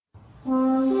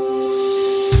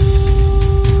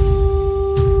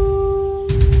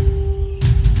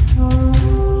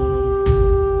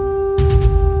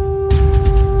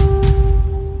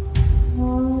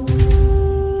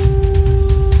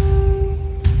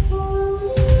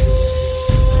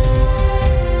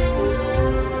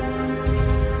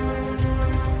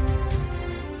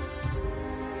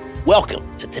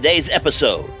Welcome to today's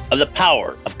episode of The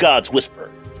Power of God's Whisper,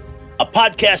 a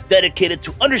podcast dedicated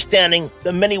to understanding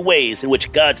the many ways in which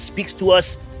God speaks to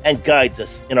us and guides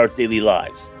us in our daily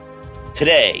lives.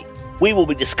 Today, we will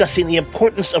be discussing the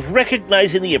importance of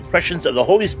recognizing the impressions of the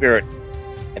Holy Spirit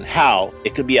and how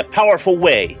it can be a powerful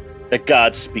way that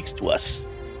God speaks to us.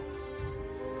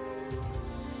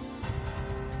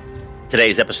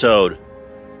 Today's episode,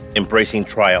 Embracing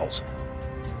Trials,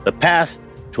 the path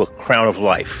to a crown of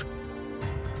life.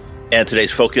 And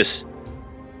today's focus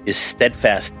is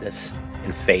steadfastness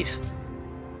and faith.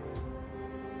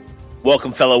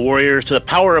 Welcome, fellow warriors, to the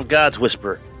Power of God's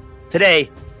Whisper. Today,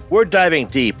 we're diving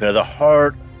deep into the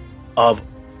heart of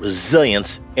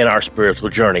resilience in our spiritual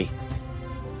journey.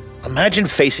 Imagine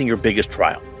facing your biggest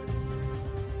trial,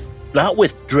 not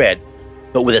with dread,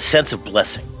 but with a sense of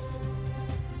blessing.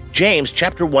 James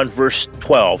chapter 1, verse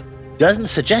 12 doesn't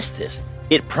suggest this.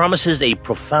 It promises a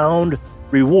profound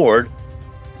reward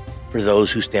for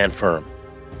those who stand firm.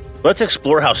 Let's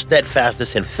explore how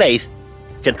steadfastness and faith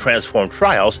can transform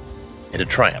trials into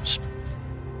triumphs.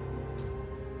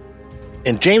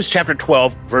 In James chapter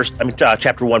 1, verse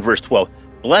 12,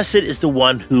 blessed is the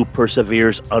one who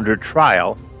perseveres under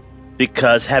trial,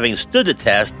 because having stood the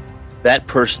test, that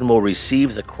person will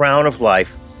receive the crown of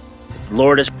life that the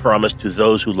Lord has promised to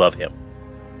those who love him.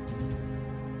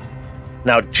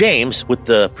 Now, James, with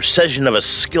the precision of a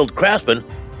skilled craftsman,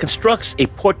 constructs a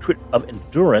portrait of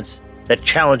endurance that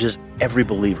challenges every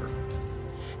believer.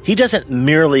 He doesn't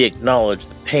merely acknowledge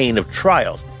the pain of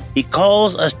trials. He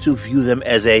calls us to view them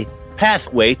as a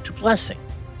pathway to blessing.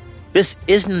 This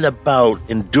isn't about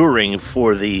enduring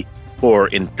for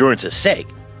endurance's sake.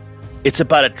 It's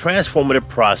about a transformative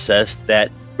process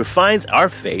that refines our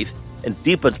faith and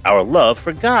deepens our love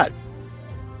for God.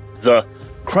 The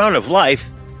crown of life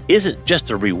isn't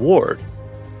just a reward.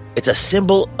 It's a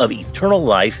symbol of eternal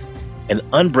life and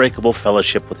unbreakable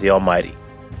fellowship with the Almighty.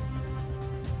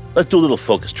 Let's do a little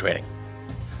focus training.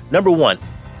 Number 1,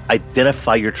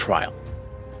 identify your trial.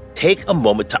 Take a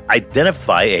moment to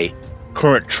identify a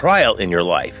current trial in your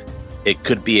life. It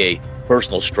could be a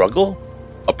personal struggle,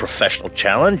 a professional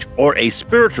challenge, or a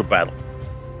spiritual battle.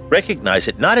 Recognize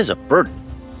it not as a burden,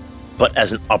 but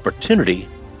as an opportunity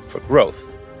for growth.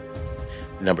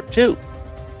 Number 2,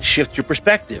 shift your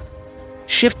perspective.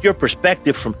 Shift your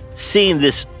perspective from seeing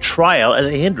this trial as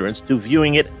a hindrance to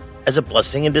viewing it as a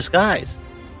blessing in disguise.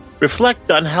 Reflect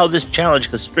on how this challenge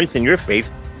can strengthen your faith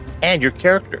and your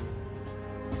character.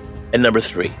 And number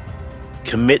 3,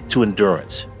 commit to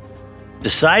endurance.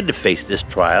 Decide to face this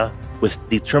trial with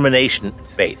determination and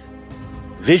faith.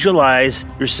 Visualize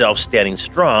yourself standing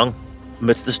strong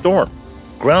amidst the storm,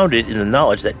 grounded in the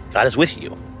knowledge that God is with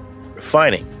you,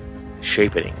 refining,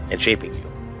 shaping you.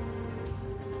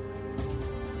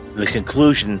 The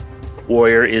conclusion,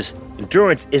 warrior, is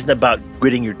endurance isn't about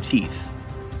gritting your teeth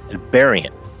and bearing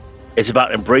it. It's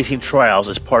about embracing trials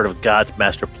as part of God's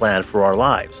master plan for our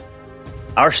lives.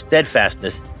 Our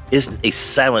steadfastness isn't a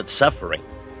silent suffering.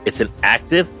 It's an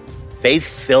active,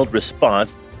 faith-filled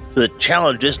response to the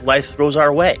challenges life throws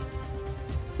our way.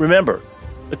 Remember,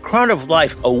 the crown of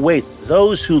life awaits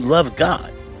those who love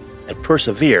God and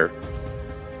persevere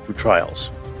through trials.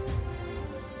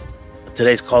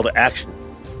 Today's call to action: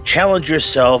 challenge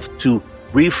yourself to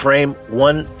reframe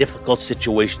one difficult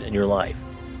situation in your life.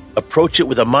 Approach it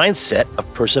with a mindset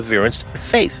of perseverance and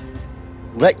faith.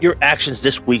 Let your actions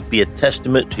this week be a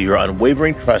testament to your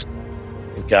unwavering trust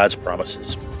in God's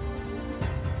promises.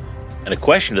 And a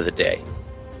question of the day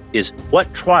is,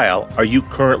 what trial are you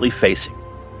currently facing?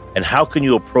 And how can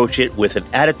you approach it with an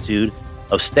attitude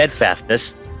of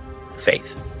steadfastness and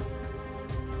faith?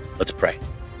 Let's pray.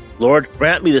 Lord,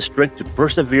 grant me the strength to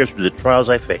persevere through the trials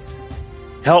I face.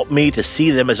 Help me to see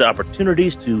them as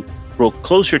opportunities to grow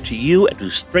closer to you and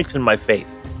to strengthen my faith.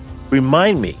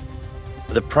 Remind me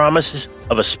of the promises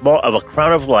of a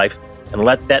crown of life, and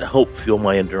let that hope fuel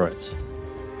my endurance.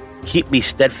 Keep me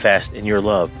steadfast in your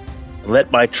love, and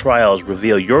let my trials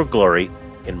reveal your glory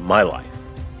in my life.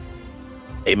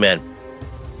 Amen.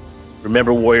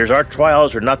 Remember, warriors, our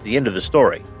trials are not the end of the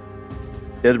story.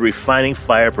 They're the refining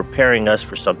fire preparing us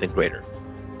for something greater.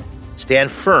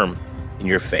 Stand firm in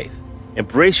your faith.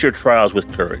 Embrace your trials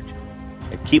with courage.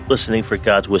 And keep listening for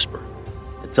God's whisper.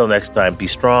 Until next time, be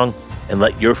strong and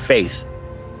let your faith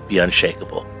be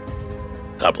unshakable.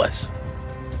 God bless.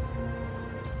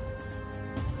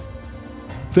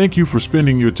 Thank you for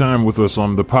spending your time with us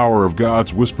on the Power of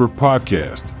God's Whisper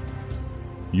podcast.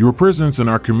 Your presence in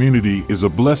our community is a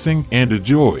blessing and a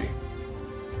joy.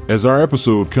 As our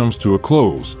episode comes to a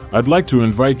close, I'd like to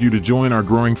invite you to join our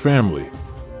growing family.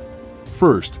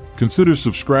 First, consider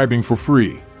subscribing for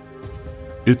free.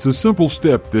 It's a simple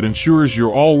step that ensures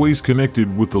you're always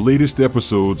connected with the latest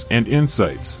episodes and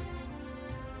insights.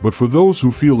 But for those who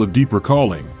feel a deeper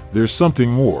calling, there's something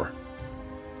more.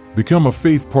 Become a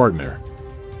faith partner.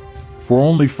 For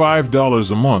only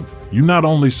 $5 a month, you not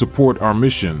only support our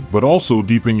mission, but also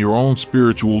deepen your own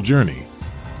spiritual journey.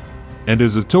 And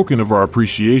as a token of our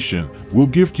appreciation, we'll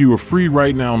gift you a free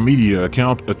Right Now Media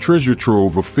account, a treasure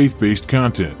trove of faith-based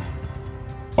content.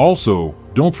 Also,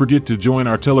 don't forget to join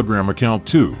our Telegram account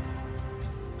too.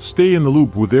 Stay in the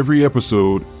loop with every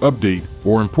episode, update,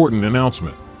 or important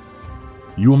announcement.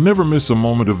 You'll never miss a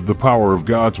moment of the power of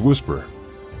God's whisper.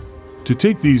 To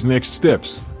take these next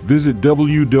steps, visit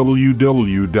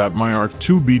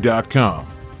www.myark2b.com.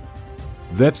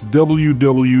 That's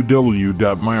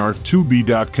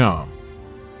www.myark2b.com.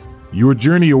 Your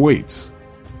journey awaits.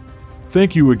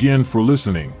 Thank you again for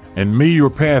listening, and may your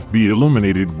path be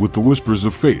illuminated with the whispers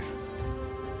of faith.